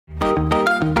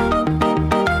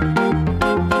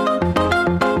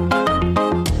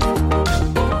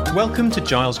Welcome to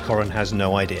Giles Corran Has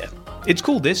No Idea. It's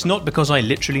called this not because I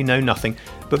literally know nothing,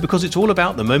 but because it's all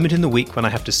about the moment in the week when I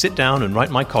have to sit down and write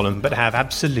my column but have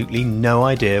absolutely no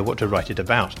idea what to write it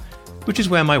about. Which is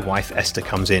where my wife Esther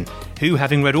comes in, who,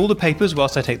 having read all the papers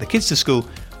whilst I take the kids to school,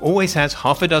 always has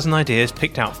half a dozen ideas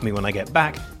picked out for me when I get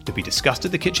back to be discussed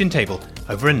at the kitchen table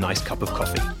over a nice cup of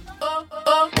coffee.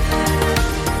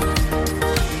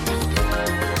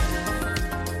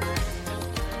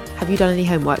 Have you done any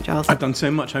homework, Giles? I've done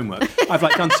so much homework. I've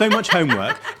done so much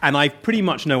homework, and I pretty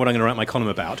much know what I'm going to write my column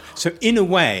about. So in a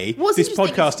way, this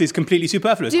podcast is completely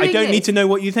superfluous. I don't need to know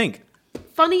what you think.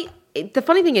 The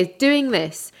funny thing is, doing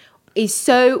this is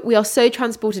we are so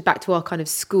transported back to our kind of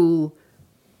school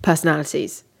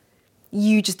personalities.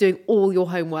 You just doing all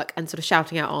your homework and sort of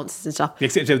shouting out answers and stuff.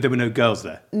 Except there were no girls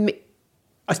there.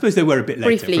 I suppose they were a bit later.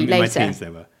 Briefly From later. my teens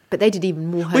they were. But they did even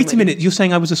more homework. Wait a minute, you're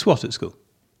saying I was a swot at school?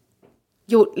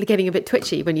 You're getting a bit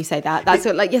twitchy when you say that. That's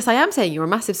yes, I am saying you're a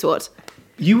massive swot.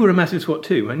 You were a massive swot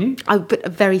too, weren't you? But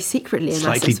very secretly a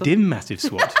Slightly massive swot. dim massive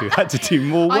swot who had to do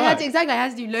more work. I had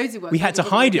to do loads of work. We had to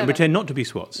hide it and pretend not to be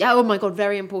swots. Yeah, oh my God,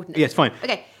 very important. Yes, fine.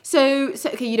 Okay, so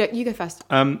okay, you go first.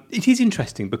 It is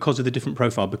interesting because of the different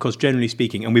profile, because generally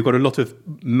speaking, and we've got a lot of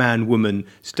man-woman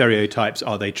stereotypes,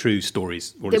 are they true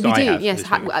stories? Or We do, have, yes.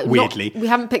 Weirdly. We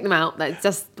haven't picked them out. That's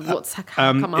just what's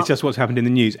come up. It's just what's happened in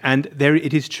the news. And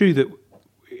it is true that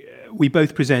we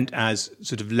both present as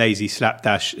sort of lazy,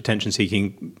 slapdash,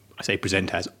 attention-seeking. I say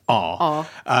present as are.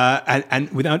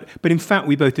 And without, but in fact,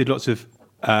 we both did lots of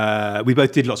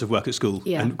work at school,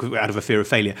 and out of a fear of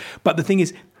failure. But the thing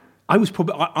is, I was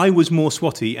more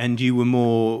swotty, and you were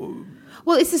more.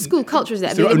 Well, it's the school culture, isn't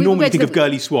it? So normally you think of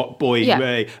girly swat, boy,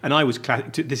 and I was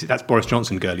that's Boris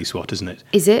Johnson girly swat, isn't it?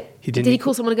 Is it? Did he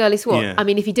call someone a girly swat? Yeah. I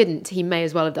mean, if he didn't, he may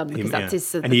as well have done, because that's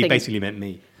his and he basically meant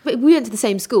me. But we went to the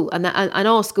same school, and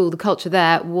our school, the culture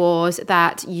there was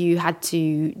that you had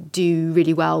to do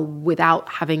really well without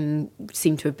having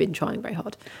seemed to have been trying very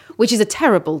hard, which is a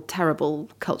terrible,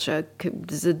 terrible culture.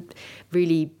 It's a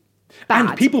really bad.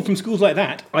 And people from schools like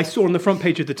that, I saw on the front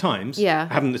page of the Times, I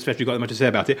haven't especially got that much to say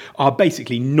about it, are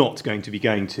basically not going to be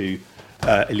going to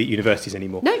elite universities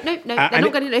anymore. No, they're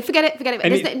not going to. Forget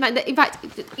it.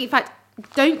 In fact,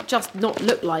 don't just not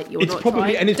look like you're not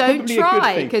trying. And it's don't probably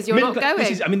try, because you're not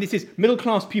going. This is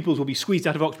middle-class pupils will be squeezed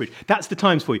out of Oxbridge. That's the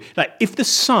Times for you. Like, if the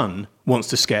Sun wants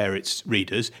to scare its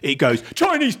readers, it goes,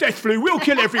 Chinese death flu, we'll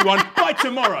kill everyone by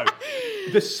tomorrow.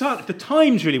 The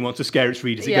Times really wants to scare its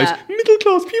readers. It goes,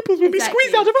 middle-class pupils will be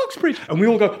squeezed out of Oxbridge. And we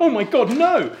all go, oh my God,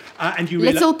 no. And you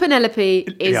realise... Little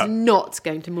Penelope is not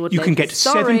going to maudlin. You can get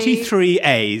 73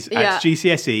 A's at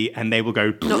GCSE and they will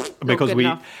go... because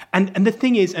we... And the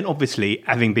thing is, and obviously,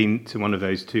 having been to one of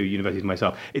those two universities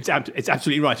myself, it's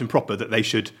absolutely right and proper that they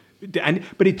should...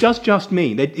 But it does just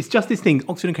mean that it's just this thing.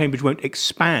 Oxford and Cambridge won't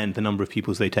expand the number of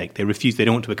pupils they take. They refuse. They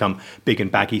don't want to become big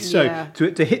and baggy. So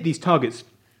to hit these targets,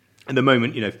 at the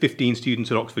moment, 15 students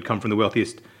at Oxford come from the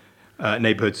wealthiest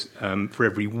neighbourhoods for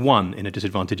every one in a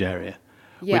disadvantaged area,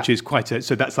 which is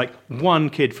so that's like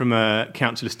one kid from a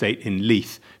council estate in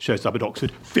Leith shows up at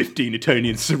Oxford, 15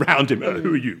 Etonians surround him.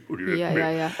 Who are you?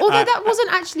 Yeah. Although that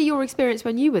wasn't actually your experience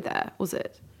when you were there, was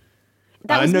it?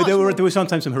 No, there were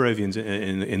sometimes some Harrovians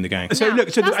in the gang. So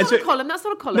look, that's not a column. That's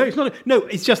not a column. No, it's not. No,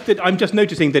 it's just that I'm just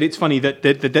noticing that it's funny that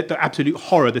the absolute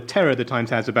horror, the terror the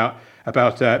Times has about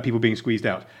people being squeezed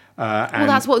out. Well,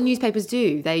 that's what newspapers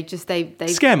do. They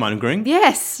scaremongering.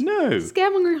 Yes. No.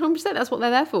 Scaremongering, 100%. That's what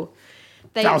they're there for.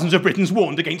 Thousands of Britons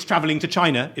warned against travelling to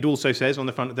China, it also says on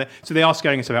the front of there. So they are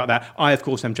scaring us about that. I, of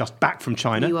course, am just back from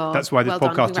China. You are. That's why this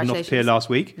podcast did not appear last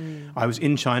week. I was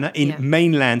in China,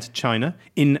 mainland China,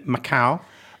 in Macau.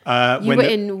 You were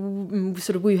in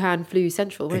sort of Wuhan flu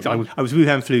central, weren't you? I was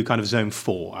Wuhan flu kind of zone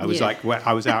 4. I was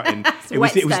I was out in... it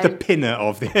was the pinner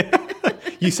of the...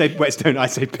 You say Whetstone, I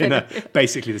say pinner.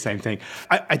 Basically the same thing.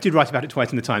 I did write about it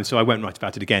twice in the Times, so I won't write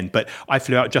about it again. But I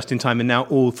flew out just in time, and now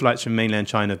all flights from mainland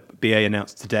China, BA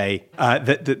announced today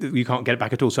that you can't get it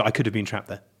back at all. So I could have been trapped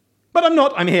there. But I'm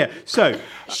not. I'm here. So...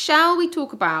 Shall we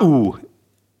talk about... Ooh.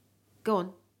 Go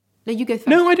on. No, you go first.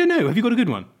 No, I don't know. Have you got a good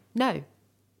one? No.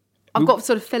 I've got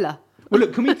sort of filler. Well,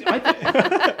 look, can we...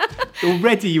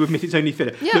 already you admit it's only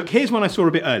filler. Yeah. Look, here's one I saw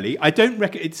a bit early. I don't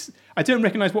recognise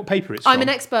what paper it's from. I'm an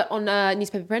expert on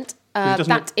newspaper print.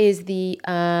 That's either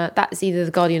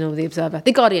The Guardian or The Observer.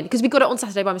 The Guardian, because we got it on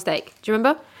Saturday by mistake. Do you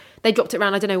remember? They dropped it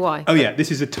around. I don't know why. Oh yeah, this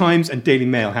is a Times and Daily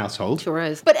Mail household. Sure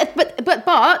is. But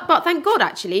but thank God,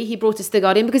 actually, he brought us to The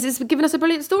Guardian because it's given us a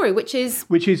brilliant story, which is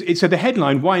so the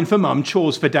headline, Wine for Mum,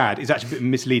 Chores for Dad, is actually a bit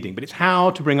misleading, but it's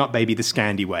how to bring up baby the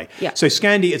Scandi way. Yeah. So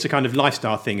Scandi, it's a kind of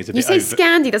lifestyle thing. Is a you bit say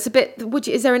Scandi, that's a bit,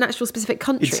 is there an actual specific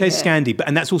country? It says here? Scandi,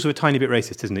 and that's also a tiny bit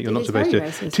racist, isn't it? You're not supposed to.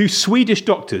 Racist. Two Swedish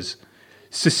doctors,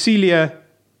 Cecilia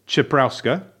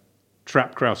Trapkowska,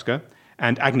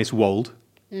 and Agnes Wold.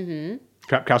 Mm-hmm.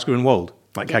 Trapkowska and Wold.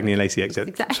 Like Cagney and Lacey, except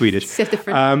exactly. Swedish. So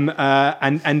different.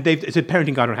 And it's a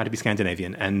parenting guide on how to be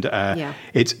Scandinavian. And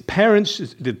it's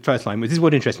parents, the first line, this is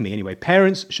what interests me anyway,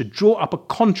 parents should draw up a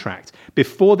contract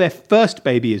before their first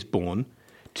baby is born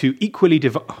to equally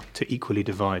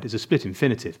divide is a split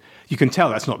infinitive. You can tell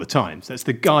that's not the Times, that's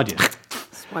the Guardian.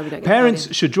 That's why we don't get Parents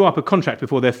Guardian. should draw up a contract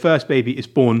before their first baby is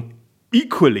born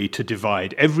equally to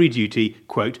divide every duty,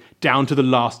 quote, down to the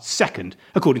last second,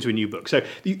 according to a new book. So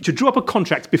to draw up a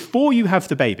contract before you have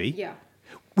the baby,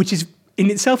 which is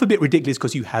in itself a bit ridiculous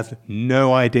because you have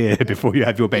no idea before you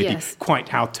have your baby quite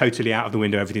how totally out of the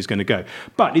window everything's going to go.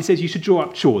 But it says you should draw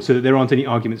up chores so that there aren't any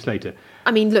arguments later.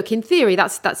 I mean, look, in theory,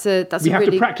 that's a we have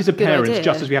really to practice as parents idea.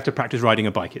 just as we have to practice riding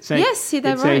a bike. It's saying,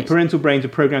 right. Parental brains are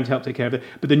programmed to help take care of it,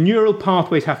 but the neural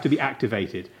pathways have to be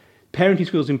activated. Parenting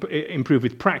skills improve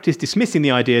with practice, dismissing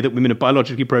the idea that women are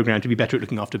biologically programmed to be better at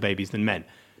looking after babies than men.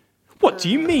 What do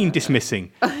you mean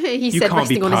dismissing? He said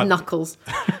resting on his knuckles.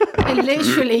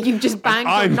 Literally, you've just banged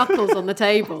your knuckles on the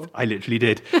table. I literally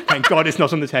did. Thank God it's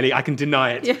not on the telly. I can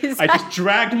deny it. Yes. I just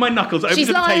dragged my knuckles over to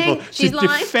the table to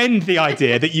defend the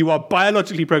idea that you are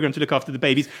biologically programmed to look after the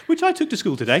babies, which I took to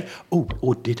school today. Oh,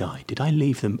 or did I? Did I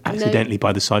leave them accidentally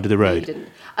by the side of the road? No,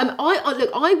 you didn't.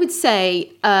 I would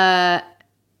say...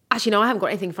 actually, no, I haven't got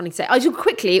anything funny to say.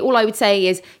 Quickly, all I would say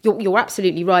is you're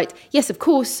absolutely right. Yes, of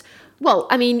course. Well,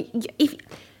 I mean, if...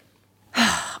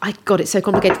 I got it so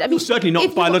complicated. I mean, you're certainly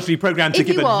not biologically programmed to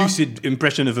give a lucid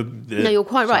impression of a... no, you're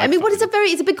quite right. I mean,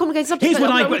 it's a big complicated subject.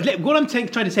 Here's what I'm trying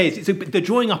to say is the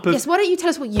drawing up of... Yes, why don't you tell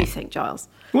us what you think, Giles?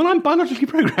 Well, I'm biologically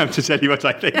programmed to tell you what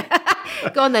I think.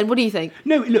 Go on then, what do you think?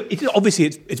 No, look, obviously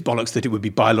it's bollocks that it would be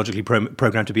biologically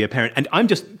programmed to be a parent. And I'm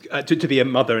just, to be a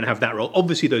mother and have that role,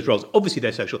 obviously those roles, obviously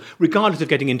they're social, regardless of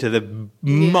getting into the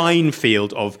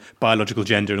minefield of biological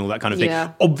gender and all that kind of thing.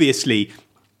 Yeah. Obviously,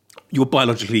 you're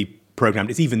biologically programmed.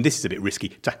 This is a bit risky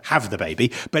to have the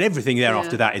baby, but everything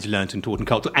thereafter that is learnt and taught and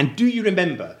cultural. And do you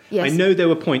remember? Yes. I know there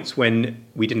were points when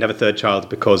we didn't have a third child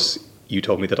because you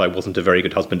told me that I wasn't a very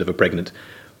good husband of a pregnant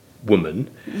woman,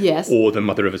 yes, or the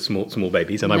mother of a small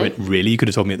babies, and I went, really? You could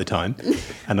have told me at the time.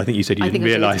 And I think you said you didn't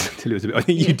realise until it was a bit. I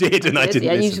think you did, and I didn't.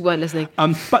 Yeah, listen. you just weren't listening.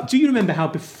 But do you remember how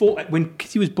when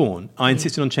Kitty was born, I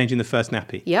insisted on changing the first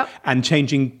nappy? Yep. And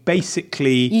changing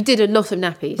basically. You did a lot of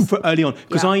nappies for early on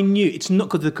because I knew it's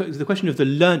not because the question of the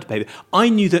learnt baby. I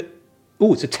knew that.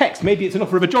 Oh, it's a text. Maybe it's an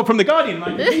offer of a job from the Guardian. I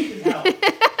can read it now.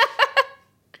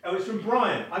 Oh, it's from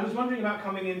Brian. I was wondering about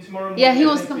coming in tomorrow morning. Yeah, he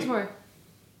wants to come tomorrow.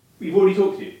 We've already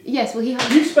talked to you. Yes, well,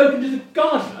 You've spoken to the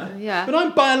gardener? Yeah. But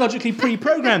I'm biologically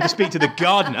pre-programmed to speak to the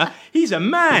gardener. He's a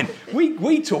man.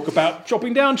 We talk about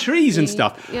chopping down trees and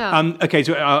stuff. Yeah. Okay,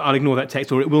 so I'll ignore that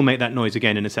text, or it will make that noise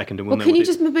again in a second. And can you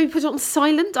just maybe put it on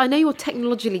silent? I know you're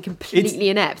technologically completely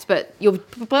inept, but you're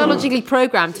biologically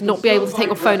programmed to not be able to take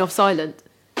your phone off silent.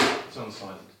 It's on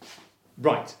silent.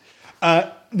 Right.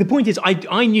 The point is,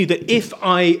 I knew that if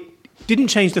I didn't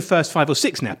change the first 5 or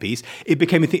 6 nappies, it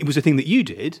became it was a thing that you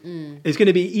did. It's going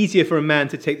to be easier for a man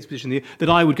to take this position that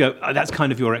I would go, that's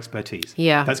kind of your expertise.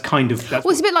 Yeah. That's kind of... Well,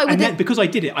 it's a bit like... because I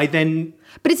did it, I then...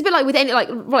 But it's a bit like with any...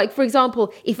 Like, for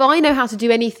example, if I know how to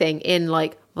do anything in,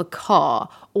 like, a car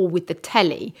or with the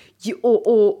telly,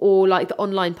 or like the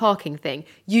online parking thing,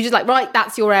 you just like, right,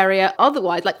 that's your area.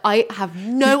 Otherwise, like, I have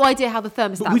no idea how the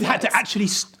thermostat But we've had to actually...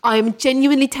 I'm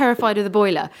genuinely terrified of the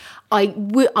boiler.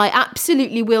 I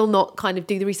absolutely will not kind of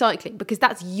do the recycling because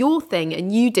that's your thing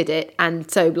and you did it, and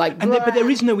so like. But there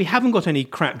is we haven't got any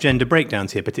crap gender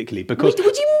breakdowns here particularly because.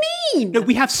 What do you mean? No,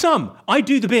 we have some. I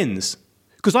do the bins.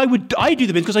 Because I do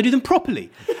the bins because I do them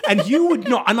properly, and you would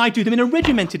not, and I do them in a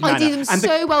regimented manner. I do them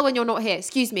so well when you're not here.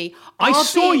 Excuse me. I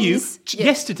saw you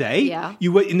yesterday. Yeah.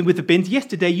 You were with the bins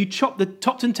yesterday. You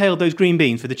topped and tailed those green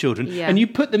beans for the children, and you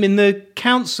put them in the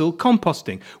council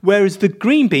composting. Whereas the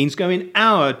green beans go in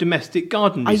our domestic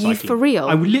garden recycling. Are you for real?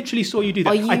 I literally saw you do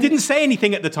that. I didn't say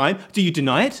anything at the time. Do you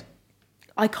deny it?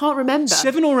 I can't remember.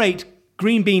 7 or 8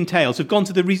 green bean tails have gone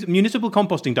to the municipal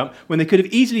composting dump when they could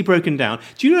have easily broken down.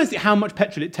 Do you realise how much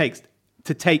petrol it takes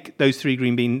to take those 3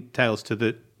 green bean tails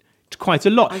to quite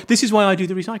a lot? This is why I do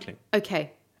the recycling.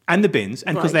 Okay. And the bins,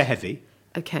 and because they're heavy.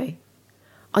 Okay.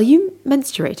 Are you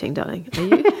menstruating, darling? Are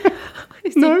you?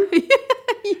 No.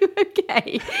 Are you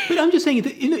okay? But just saying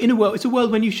that in a world, it's a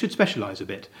world when you should specialise a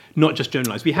bit, not just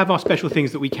generalise. We have our special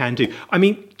things that we can do. I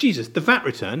mean, Jesus, the VAT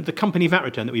return, the company VAT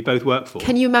return that we both work for.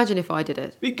 Can you imagine if I did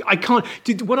it? I can't.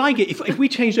 What I get, if we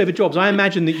changed over jobs, I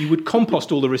imagine that you would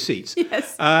compost all the receipts.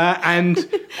 Yes. And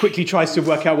quickly tries to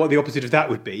work out what the opposite of that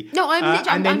would be. No, I'm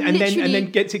literally... And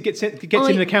then gets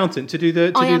in an accountant to do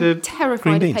the I am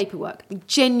terrified of paperwork.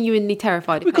 Genuinely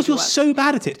terrified of because paperwork. You're so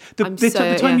bad at it.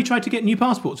 The time you tried to get new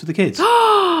passports for the kids.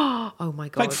 Oh my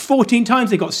God. Like 14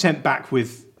 times they got sent back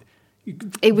with...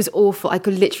 It was awful. I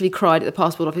could literally cry at the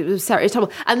passport office. It was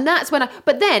terrible. And that's when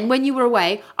But then, when you were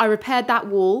away, I repaired that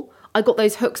wall. I got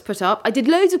those hooks put up. I did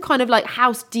loads of kind of like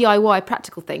house DIY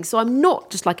practical things. So I'm not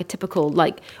just like a typical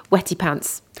like wetty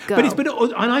pants girl.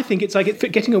 And I think it's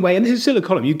like getting away. And this is still a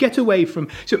column. You get away from.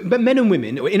 But men and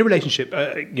women in a relationship,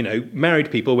 married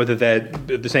people, whether they're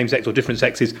the same sex or different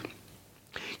sexes.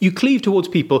 You cleave towards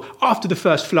people after the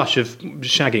first flush of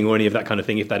shagging or any of that kind of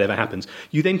thing, if that ever happens.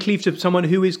 You then cleave to someone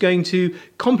who is going to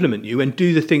compliment you and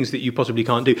do the things that you possibly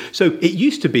can't do. So it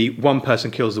used to be one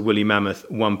person kills the woolly mammoth,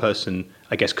 one person,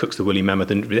 I guess, cooks the woolly mammoth.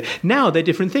 And now they're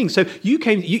different things. So you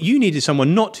needed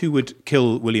someone not who would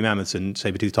kill woolly mammoths and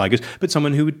saber-toothed tigers, but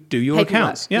someone who would do your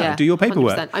accounts. Yeah, do your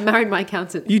paperwork. 100%. I married my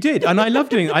accountant. You did, and I love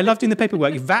doing the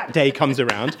paperwork. VAT day comes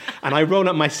around, and I roll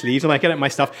up my sleeves and I get out my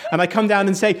stuff, and I come down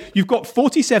and say, "You've got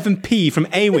 47p from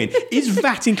Awin. Is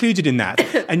VAT included in that?"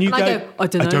 And you go, "I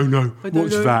don't know.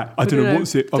 What's VAT? I don't know.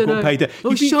 What's it? I've got paid there."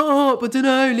 Oh, shut up! I don't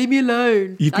know. Leave me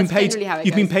alone. You've been paid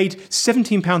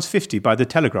 £17.50 by the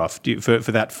Telegraph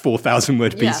for that 4,000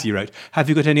 word piece you wrote. Have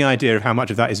you got any idea of how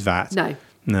much of that is VAT?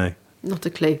 No. Not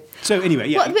a clue. So anyway,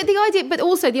 yeah. But the idea, but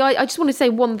also I just want to say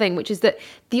one thing, which is that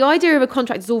the idea of a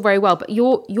contract is all very well, but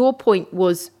your point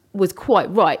was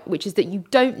quite right, which is that you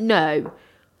don't know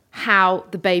how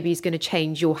the baby is going to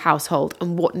change your household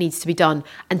and what needs to be done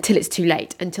until it's too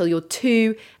late, until you're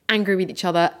too angry with each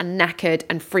other and knackered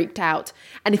and freaked out.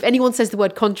 And if anyone says the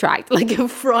word contract, like a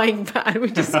frying pan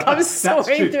would just come soaring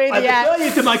through the air. I refer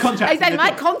you to my contract. Exactly,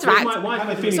 my contract. Why have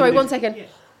I feeling Sorry, 1 second. Yeah.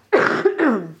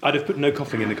 I'd have put no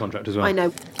coughing in the contract as well. I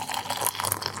know.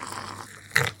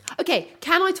 Okay,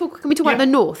 can we talk about the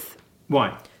North?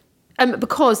 Why?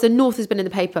 Because the North has been in the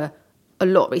paper a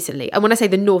lot recently. And when I say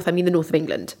the North, I mean the North of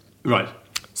England. Right.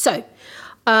 So,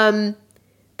 there's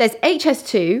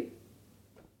HS2,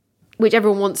 which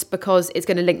everyone wants because it's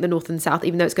going to link the North and the South,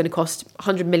 even though it's going to cost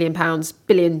 £100 million,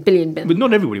 billion. But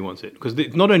not everybody wants it, because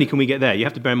not only can we get there, you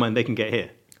have to bear in mind they can get here.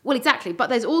 Well, exactly. But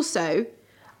there's also...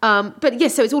 but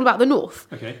yes, so it's all about the North.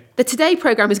 Okay. The Today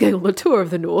programme is going on the tour of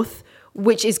the North,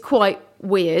 which is quite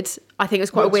weird. I think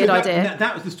it's quite a weird idea.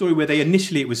 That was the story where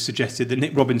it was suggested that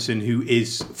Nick Robinson, who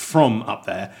is from up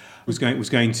there, was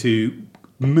going to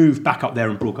move back up there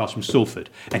and broadcast from Salford.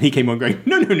 And he came on going,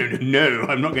 no,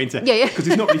 I'm not going to. Yeah. Because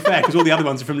it's not really fair, because all the other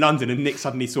ones are from London. And Nick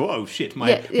suddenly saw, oh shit,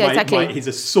 his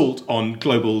assault on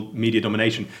global media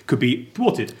domination could be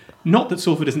thwarted. Not that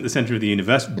Salford isn't the centre of the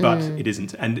universe, but it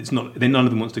isn't. And it's not. Then none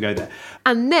of them wants to go there.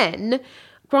 And then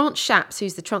Grant Shapps,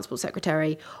 who's the Transport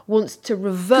Secretary, wants to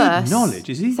reverse... Good knowledge,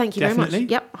 is he? Thank you Definitely.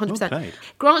 very much. Yep, 100%. Well played.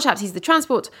 Grant Shapps, he's the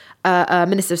Transport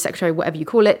Minister, Secretary, whatever you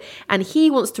call it, and he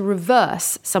wants to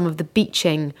reverse some of the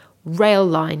beaching rail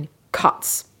line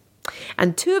cuts.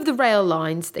 And two of the rail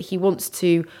lines that he wants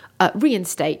to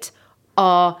reinstate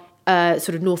are...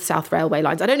 sort of north-south railway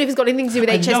lines. I don't know if it's got anything to do with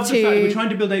HS2. I love the fact we're trying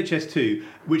to build HS2,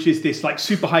 which is this like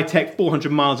super high-tech,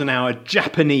 400 miles an hour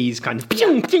Japanese kind of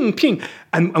ping, ping, ping.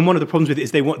 And one of the problems with it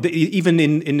is even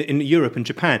in Europe and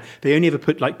Japan, they only ever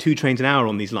put like 2 trains an hour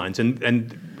on these lines, and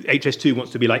HS2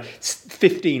 wants to be like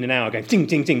 15 an hour going ting,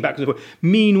 ting, ting, back and forth.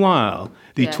 Meanwhile,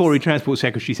 the Tory Transport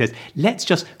Secretary says,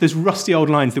 those rusty old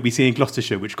lines that we see in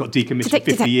Gloucestershire, which got decommissioned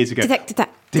 50 years ago. Slam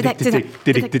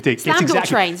door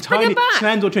trains. Bring them back.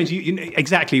 Slam door trains,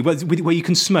 exactly, where you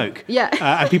can smoke. Yeah.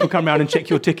 And people come around and check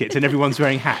your tickets, and everyone's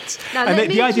wearing hats. Now,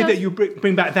 and the idea that you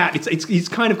bring back that, it's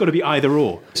kind of got to be either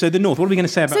or. So the North, what are we going to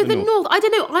say about the North? So the North, I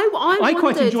don't know. I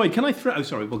quite enjoyed. Can I throw? Oh,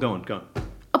 sorry. Well, go on.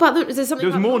 Is there something?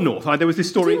 There was more North. There was this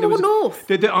story. More North.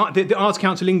 The Arts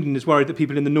Council England is worried that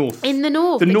people in the North. In the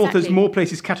North. The North has more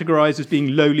places categorised as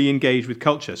being lowly engaged with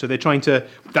culture. So they're trying to.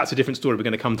 That's a different story we're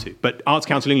going to come to. But Arts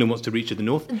Council England wants to reach to the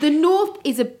North. The North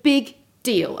is a big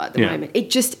deal at the moment.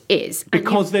 It just is.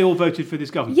 Because they all voted for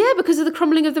this government. Yeah, because of the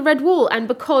crumbling of the Red Wall, and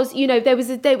because it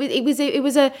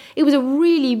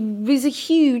was a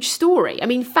huge story. I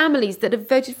mean, families that have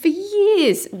voted for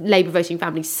years, Labour voting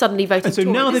families, suddenly voted. And so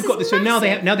Tory. now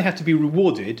now they have to be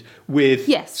rewarded with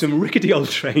some rickety old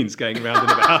trains going around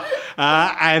and about,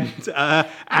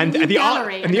 and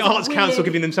the Arts Council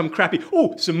giving them some crappy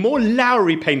some more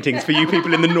Lowry paintings for you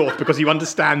people in the North because you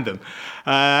understand them,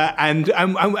 and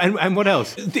what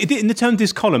else? In the term of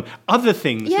this column, other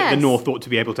things that the North ought to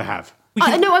be able to have.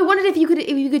 No, I wondered if you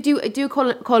could do a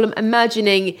column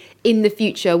imagining in the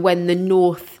future when the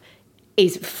North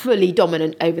is fully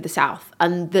dominant over the South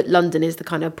and that London is the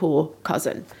kind of poor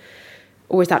cousin.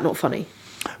 Or is that not funny?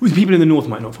 Well, people in the North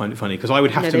might not find it funny because I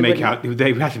would have to make out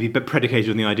they would have to be predicated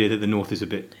on the idea that the North is a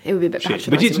bit. It would be a bit shit,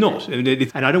 but it's not, and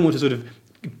I don't want to sort of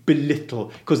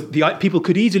belittle because people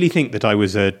could easily think that I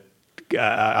was a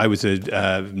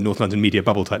North London media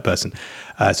bubble type person,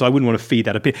 so I wouldn't want to feed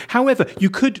that a bit. However, you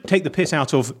could take the piss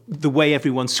out of the way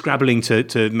everyone's scrabbling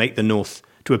to make the North,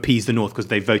 to appease the North because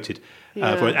they voted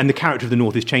for it, and the character of the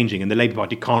North is changing, and the Labour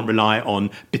Party can't rely on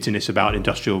bitterness about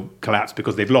industrial collapse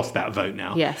because they've lost that vote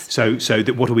now. Yes. So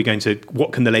that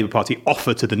what can the Labour Party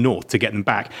offer to the North to get them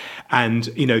back? And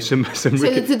some. So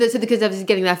the Conservatives are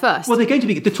getting there first. Well, they're going to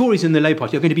be the Tories and the Labour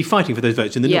Party are going to be fighting for those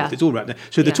votes in the North. It's all right there.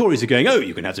 So the Tories are going,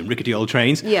 you can have some rickety old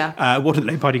trains. Yeah. What are the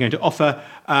Labour Party going to offer?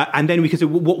 And then we can say,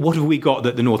 what have we got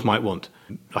that the North might want?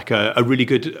 Like a really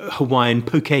good Hawaiian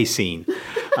poke scene,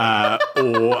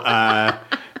 or.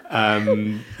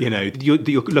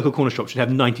 Your local corner shop should have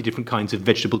 90 different kinds of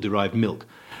vegetable-derived milk.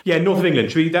 Yeah, North of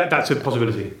England. That's a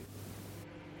possibility.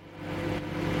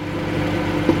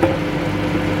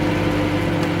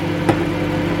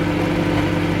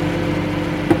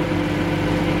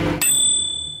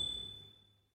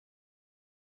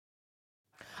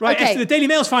 Right, okay. Esther, the Daily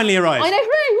Mail's finally arrived. I know,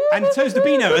 hooray! And so's the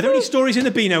Beano. Are there any stories in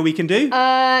the Beano we can do?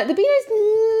 The Beano's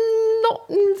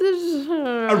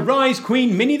not... Arise,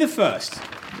 Queen Minnie the First.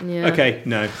 Yeah. Okay,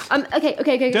 no.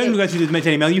 Okay. Don't go through the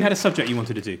Daily Mail. You had a subject you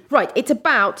wanted to do. Right, it's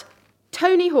about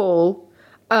Tony Hall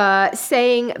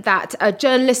saying that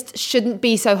journalists shouldn't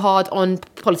be so hard on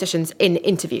politicians in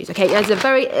interviews. Okay,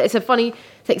 it's a funny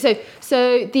thing. So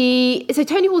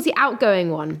Tony Hall's the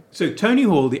outgoing one. So Tony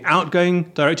Hall, the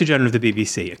outgoing Director General of the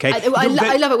BBC. Okay,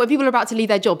 I love it when people are about to leave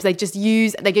their jobs. They just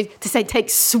take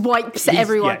swipes at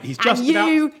everyone. Yeah, he's just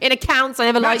in accounts. I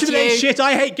never liked you. Shit,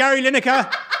 I hate Gary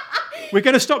Lineker. We're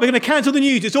going to stop. We're going to cancel the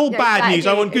news. It's all bad news.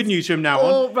 I want good news from now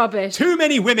on. All rubbish. Too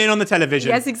many women on the television.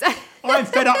 Yes, exactly. I'm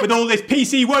fed up with all this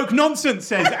PC woke nonsense,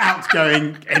 says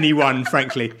outgoing anyone,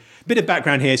 frankly. Bit of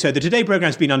background here. So the Today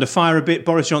programme's been under fire a bit.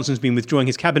 Boris Johnson's been withdrawing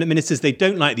his cabinet ministers. They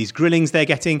don't like these grillings they're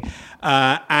getting.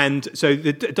 And so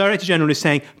the Director General is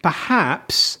saying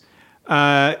perhaps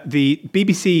the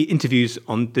BBC interviews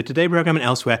on the Today programme and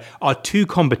elsewhere are too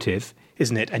combative,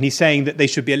 isn't it? And he's saying that they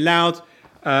should be allowed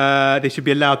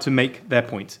to make their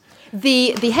point.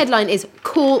 The headline is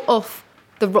 "Call off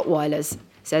the Rottweilers,"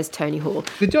 says Tony Hall.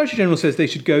 The Director General says they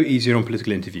should go easier on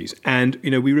political interviews. And,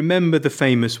 we remember the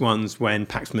famous ones when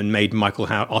Paxman made Michael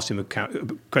Howard, asked him a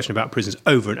question about prisons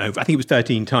over and over. I think it was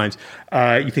 13 times.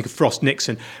 You think of Frost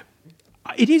Nixon.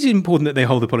 It is important that they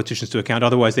hold the politicians to account.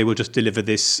 Otherwise, they will just deliver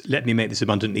this, let me make this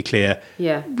abundantly clear,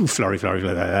 flurry.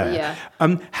 Yeah.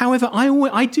 However,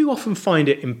 I do often find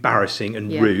it embarrassing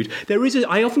and rude.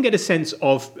 I often get a sense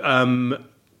of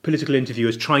political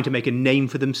interviewers trying to make a name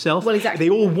for themselves. Well, exactly.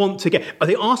 They all want to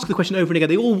they ask the question over and again.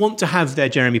 They all want to have their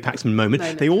Jeremy Paxman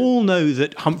moment. They all know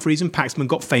that Humphreys and Paxman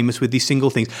got famous with these single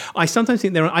things. I sometimes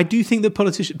think I do think that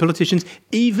politicians,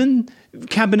 even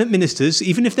cabinet ministers,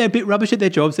 even if they're a bit rubbish at their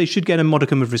jobs, they should get a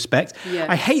modicum of respect. Yeah.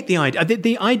 I hate the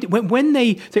idea when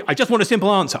they say, I just want a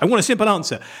simple answer. I want a simple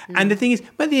answer. And the thing is,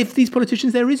 well, if these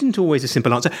politicians, there isn't always a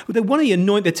simple answer. They want to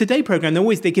annoy the Today programme.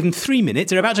 They give them 3 minutes.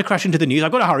 They're about to crash into the news.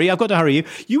 I've got to hurry you.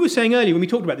 You were saying earlier when we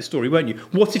talked about this story, weren't you?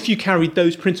 What if you carried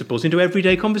those principles into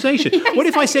everyday conversation? What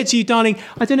if I said to you, darling,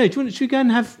 I don't know, should we go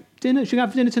and have dinner? Should we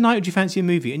have dinner tonight, or do you fancy a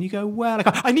movie? And you go, well,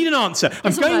 I need an answer.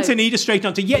 I'm going to need a straight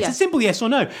answer. It's a simple yes or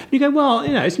no. And you go, well,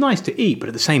 it's nice to eat, but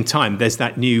at the same time, there's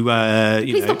that new...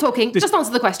 Please stop talking. Just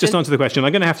answer the question. Just answer the question.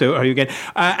 I'm going to have to hurry again.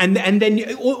 And then...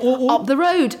 Up the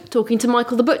road, talking to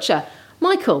Michael the butcher.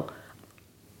 Michael...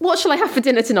 What shall I have for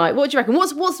dinner tonight? What do you reckon?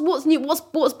 What's new?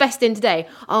 What's best in today?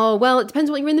 Oh, well, it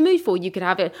depends what you're in the mood for. You could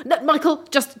have it. No, Michael,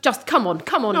 just come on.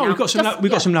 No, now.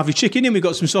 We've got some lovely chicken and we've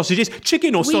got some sausages.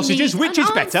 Chicken or sausages, which is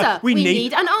better? We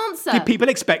need an answer. People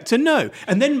expect to know.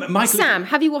 And then Michael... Sam,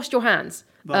 have you washed your hands?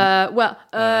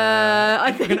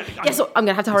 I think yes. I'm going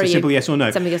to have to hurry. It's a simple yes or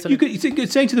no. Simple yes or no. You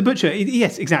could say to the butcher,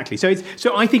 yes, exactly. So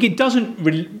I think it doesn't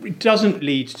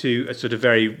lead to a sort of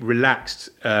very relaxed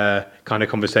kind of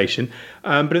conversation.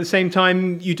 But at the same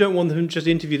time, you don't want them to just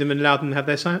interview them and allow them to have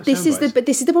their sound. This is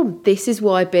the problem. This is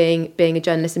why being a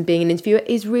journalist and being an interviewer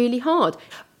is really hard.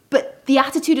 But the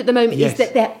attitude at the moment is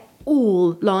that they're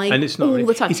all lying and it's not all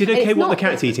the time. Is it okay what the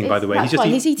cat's eating, by the way?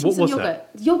 He's eating some yogurt.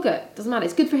 Yogurt, doesn't matter.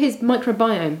 It's good for his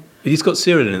microbiome. He's got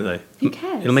cereal in it, though. Who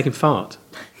cares? It'll make him fart.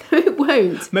 No, it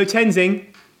won't. Mo Tenzing,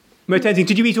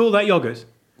 did you eat all that yogurt?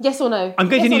 Yes or no? I'm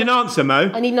going to need an answer, Mo.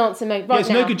 I need an answer, Mo. Right now. It's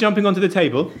no good jumping onto the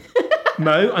table.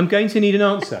 Mo, I'm going to need an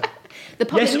answer.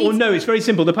 Yes or no? It's very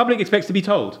simple. The public expects to be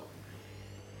told.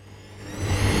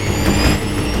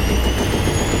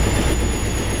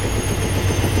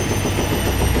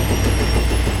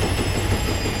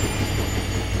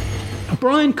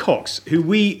 Brian Cox, who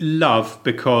we love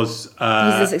because...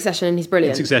 he's in Succession and he's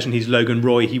brilliant. In Succession, he's Logan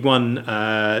Roy. He won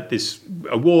this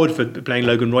award for playing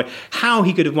Logan Roy. How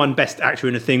he could have won Best Actor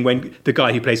in a thing when the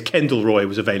guy who plays Kendall Roy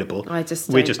was available.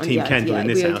 We're just Team Kendall in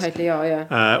this house. We totally are,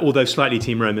 yeah. Although slightly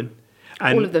Team Roman.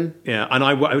 And, all of them. Yeah, and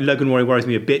Logan Roy worries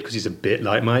me a bit because he's a bit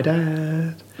like my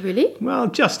dad. Really? Well,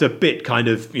 just a bit kind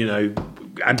of,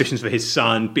 ambitions for his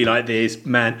son, be like this,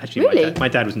 man. Actually, really? my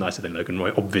dad was nicer than Logan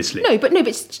Roy, obviously. No, but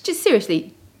just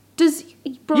seriously, does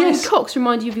Brian Cox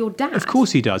remind you of your dad? Of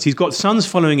course he does. He's got sons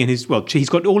following in his... Well, he's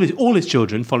got all his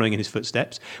children following in his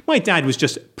footsteps. My dad was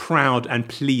just proud and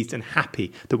pleased and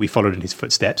happy that we followed in his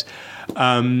footsteps.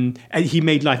 And he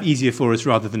made life easier for us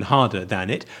rather than harder than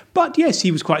it. But yes,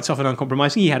 he was quite soft and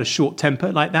uncompromising. He had a short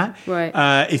temper like that. Right.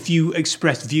 If you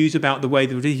expressed views about the way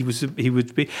that he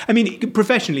would be... I mean,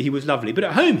 professionally, he was lovely. But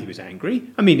at home, he was angry.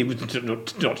 I mean, it was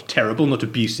not terrible, not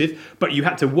abusive. But you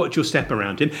had to watch your step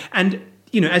around him. And...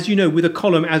 as you know, with a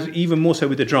column, as even more so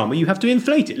with the drama, you have to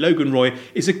inflate it. Logan Roy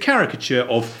is a caricature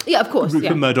of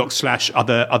Rupert Murdoch /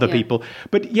 other people.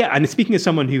 But and speaking as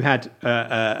someone who had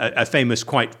a famous,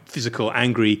 quite physical,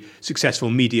 angry, successful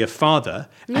media father,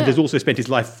 and has also spent his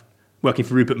life working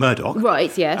for Rupert Murdoch.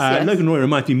 Right, yes. Logan Roy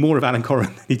reminds me more of Alan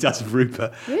Coren than he does of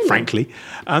Rupert, frankly.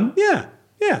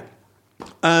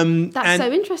 That's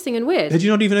so interesting and weird. Did you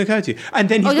not even occur to you? And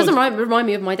then it doesn't remind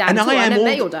me of my dad. And I never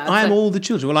met your dad. I am all the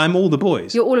children. Well, I'm all the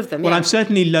boys. You're all of them. Well, I'm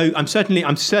certainly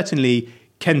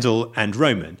Kendall and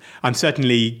Roman. I'm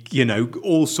certainly,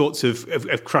 all sorts of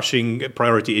crushing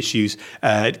priority issues,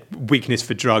 weakness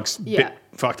for drugs, bit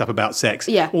fucked up about sex.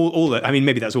 Yeah. All that. I mean,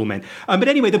 maybe that's all men. But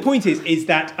anyway, the point is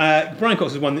that Brian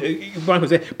Cox is one. Brian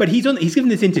Cox, but he's given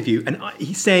this interview and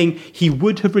he's saying he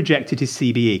would have rejected his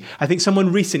CBE. I think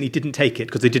someone recently didn't take it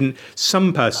because they didn't.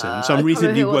 Some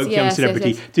reasonably woke young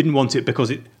celebrity didn't want it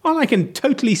because it. Oh, I can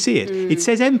totally see it. It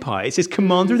says Empire. It says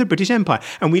Commander of the British Empire,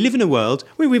 and we live in a world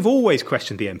where we've always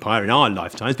questioned the Empire in our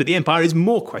lifetimes, but the Empire is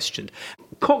more questioned.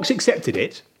 Cox accepted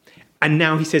it. And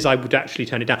now he says, I would actually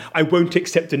turn it down. I won't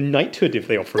accept a knighthood if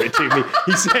they offer it to me.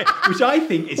 He said, which I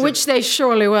think is... Which they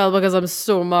surely will, because I'm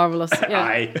so marvellous.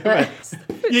 Yeah.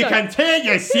 You can take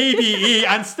your CBE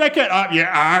and stick it up your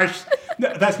arse.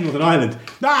 No, that's Northern Ireland.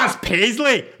 That's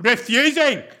Paisley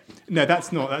refusing. No,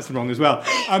 that's not. That's wrong as well.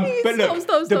 But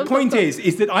look, the point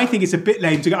is that I think it's a bit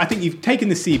lame to go. I think you've taken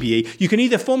the CBE. You can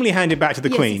either formally hand it back to the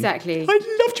Queen. Exactly. I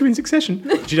loved you in Succession.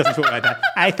 She doesn't talk like that.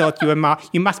 I thought you were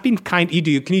you must be kind. Can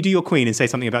you do your Queen and say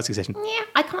something about Succession? Yeah,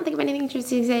 I can't think of anything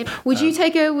interesting to say. Would you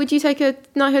take a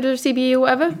knighthood or CBE or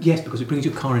whatever? Yes, because it brings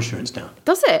your car insurance down.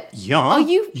 Does it? Yeah. Are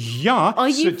you? Yeah. Are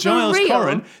you Sir Giles for real?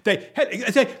 Corran. They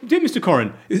say, dear Mr.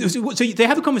 Corran. So they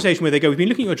have a conversation where they go, we've been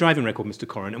looking at your driving record, Mr.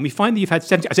 Corran, and we find that you've had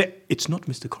 70. I say, it's not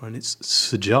Mr. Corran. It's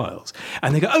Sir Giles.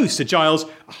 And they go, oh, Sir Giles,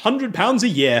 £100 a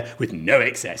year with no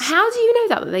excess. How do you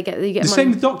know that you get the money?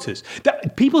 same with doctors.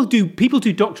 People do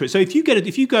doctorates. So if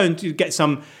you go and get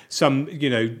some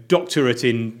doctorate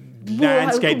in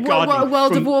landscape gardening,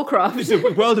 World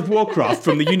of Warcraft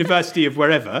from the University of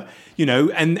wherever,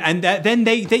 and then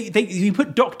they you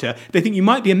put doctor, they think you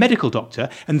might be a medical doctor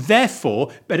and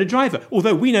therefore better driver.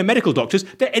 Although we know medical doctors,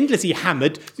 they're endlessly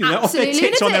hammered, off their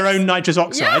tits on their own nitrous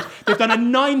oxide. Yeah. They've done a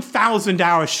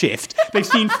 9,000-hour shift. They've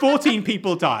seen 14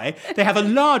 people die. They have a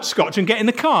large scotch and get in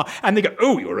the car and they go,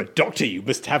 oh, you're a doctor. You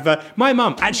must have a... My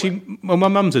mum, actually, my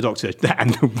mum's a doctor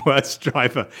and the worst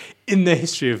driver in the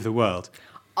history of the world.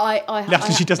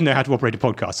 She doesn't know how to operate a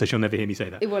podcast, so she'll never hear me say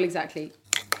that. Well, exactly.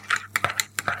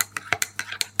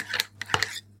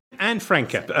 Anne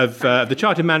Franke of the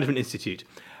Chartered Management Institute.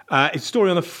 A story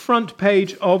on the front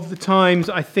page of the Times,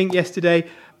 I think, yesterday.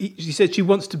 She said she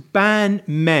wants to ban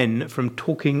men from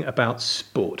talking about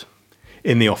sport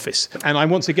in the office. And I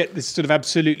want to get this sort of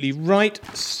absolutely right.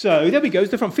 So there we go.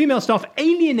 It's the front. Female staff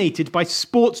alienated by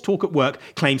sports talk at work,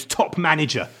 claims top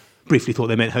manager. Briefly thought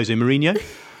they meant Jose Mourinho.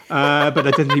 But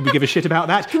I don't think we give a shit about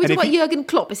that. Can we talk about Jurgen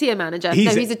Klopp? Is he a manager?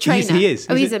 He's a trainer. He is.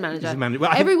 He's a manager.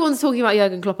 Well, everyone's talking about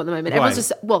Jurgen Klopp at the moment. Why? Everyone's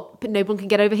just, but no one can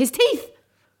get over his teeth.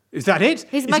 Is that it?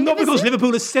 It's not because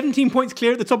Liverpool are 17 points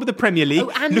clear at the top of the Premier League,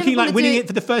 looking like winning it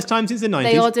for the first time since the 90s.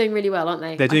 They are doing really well, aren't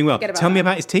they? They're doing well. Tell me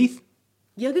about his teeth.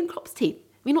 Jurgen Klopp's teeth.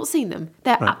 Have you not seen them?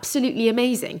 They're absolutely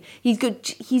amazing. He's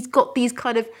got these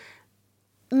kind of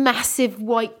massive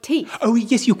white teeth. Oh,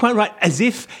 yes, you're quite right. As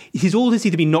if all his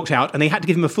teeth had been knocked out and they had to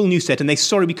give him a full new set and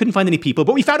we couldn't find any people,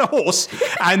 but we found a horse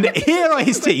and here are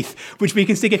his teeth, which we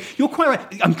can stick in. You're quite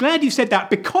right. I'm glad you said that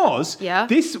because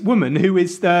this woman, who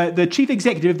is the chief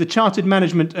executive of the Chartered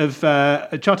Management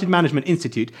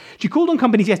Institute, she called on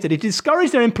companies yesterday to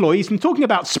discourage their employees from talking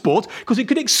about sport because it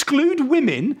could exclude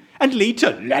women and lead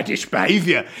to laddish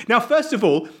behaviour. Now, first of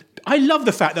all, I love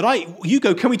the fact that you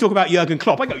go, can we talk about Jurgen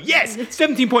Klopp? I go, yes,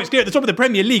 17 points clear at the top of the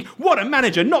Premier League. What a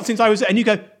manager, not since I was there. And you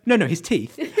go, no, his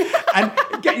teeth. And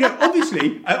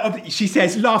obviously, she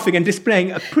says, laughing and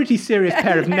displaying a pretty serious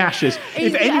pair of gnashes.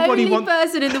 He's the only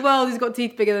person in the world who's got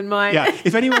teeth bigger than mine. Yeah,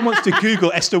 if anyone wants to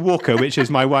Google Esther Walker, which is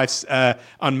my wife's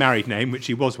unmarried name, which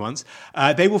she was once,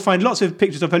 they will find lots of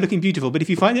pictures of her looking beautiful. But if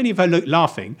you find any of her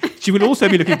laughing, she will also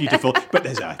be looking beautiful. But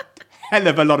there's a hell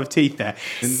of a lot of teeth there.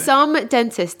 Some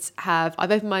dentists I've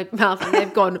opened my mouth and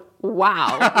they've gone,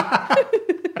 wow.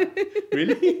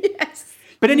 Really? Yes.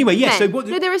 But anyway, yes. So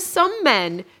there are some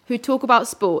men who talk about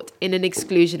sport in an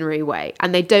exclusionary way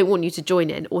and they don't want you to join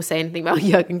in or say anything about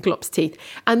Jurgen Klopp's teeth.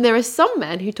 And there are some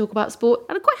men who talk about sport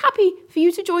and are quite happy for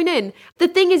you to join in. The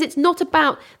thing is, it's not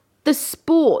about the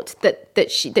sport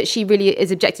that she really is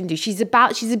objecting to. She's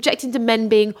objecting to men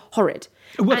being horrid.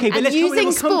 Okay, but let's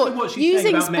using come to what she's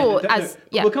saying about men.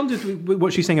 We'll come to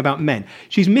what she's saying about men.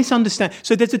 She's misunderstanding.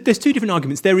 So there's two different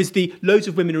arguments. There is the loads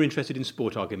of women are interested in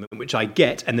sport argument, which I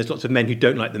get, and there's lots of men who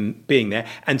don't like them being there.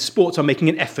 And sports are making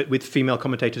an effort with female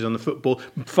commentators on the football,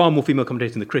 far more female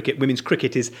commentators in the cricket. Women's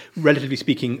cricket is, relatively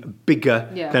speaking, bigger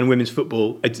than women's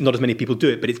football. It's not as many people do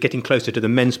it, but it's getting closer to the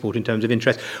men's sport in terms of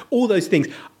interest. All those things.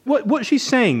 What she's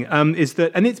saying is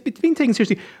that, and it's being taken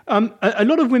seriously, a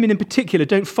lot of women in particular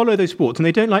don't follow those sports and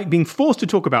they don't like being forced to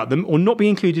talk about them or not being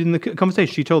included in the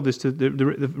conversation. She told this to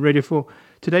the Radio 4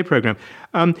 Today programme.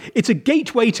 It's a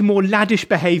gateway to more laddish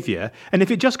behaviour, and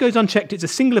if it just goes unchecked, it's a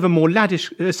signal of a more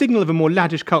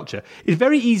laddish culture. It's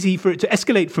very easy for it to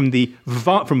escalate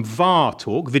from VAR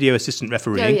talk, video assistant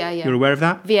refereeing. Yeah. You're aware of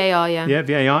that? VAR, yeah. Yeah,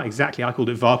 VAR, exactly. I called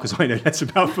it VAR because I know less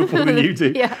about football than you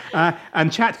do.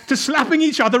 And chat to slapping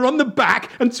each other on the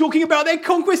back and talking about their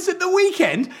conquests at the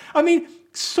weekend. I mean,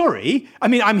 sorry. I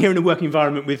mean, I'm here in a working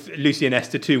environment with Lucy and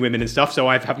Esther, two women and stuff, so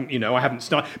I haven't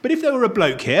started. But if there were a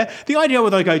bloke here, the idea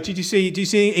would I go, do you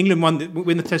see England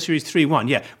win the Test Series 3-1?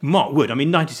 Yeah, Mark Wood,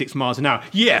 96 miles an hour.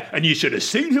 Yeah, and you should have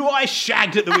seen who I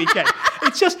shagged at the weekend.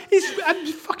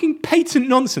 It's fucking patent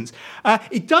nonsense.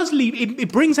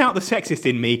 It brings out the sexist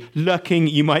in me, lurking,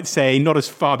 you might say, not as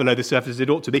far below the surface as it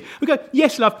ought to be. We go,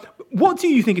 yes, love, what do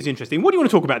you think is interesting? What do you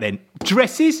want to talk about then?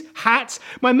 Dresses? Hats?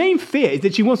 My main fear is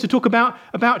that she wants to talk about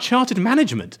chartered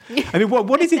management. I mean,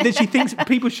 what is it that she thinks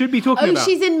people should be talking about? Oh,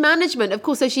 she's in management, of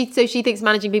course. So she thinks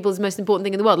managing people is the most important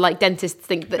thing in the world. Like dentists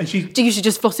think that you should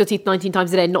just floss your teeth 19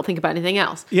 times a day and not think about anything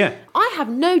else. Yeah. I have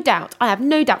no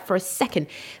doubt for a second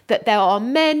that there are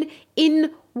men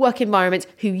in work environments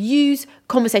who use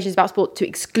conversations about sport to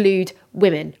exclude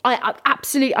women. I'm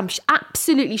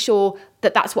absolutely sure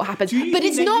that that's what happens. But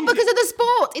it's not because of the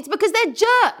sport. It's because they're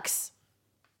jerks.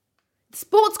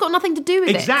 Sport's got nothing to do with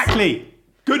it. Exactly.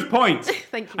 Good point.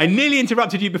 Thank you. I nearly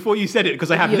interrupted you before you said it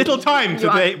because I have little time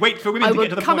to wait for women to get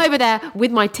to the point. I will come over there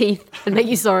with my teeth and make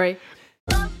you sorry.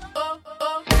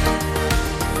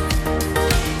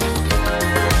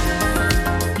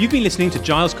 You've been listening to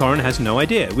Giles Corran Has No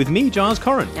Idea, with me, Giles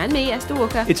Corran. And me, Esther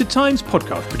Walker. It's a Times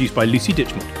podcast produced by Lucy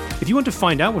Ditchmont. If you want to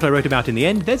find out what I wrote about in the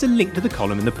end, there's a link to the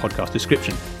column in the podcast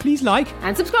description. Please like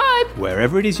and subscribe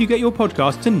wherever it is you get your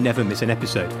podcasts to never miss an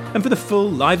episode. And for the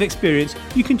full live experience,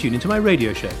 you can tune into my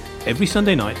radio show every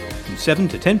Sunday night from 7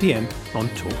 to 10 p.m. on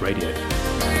Talk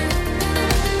Radio.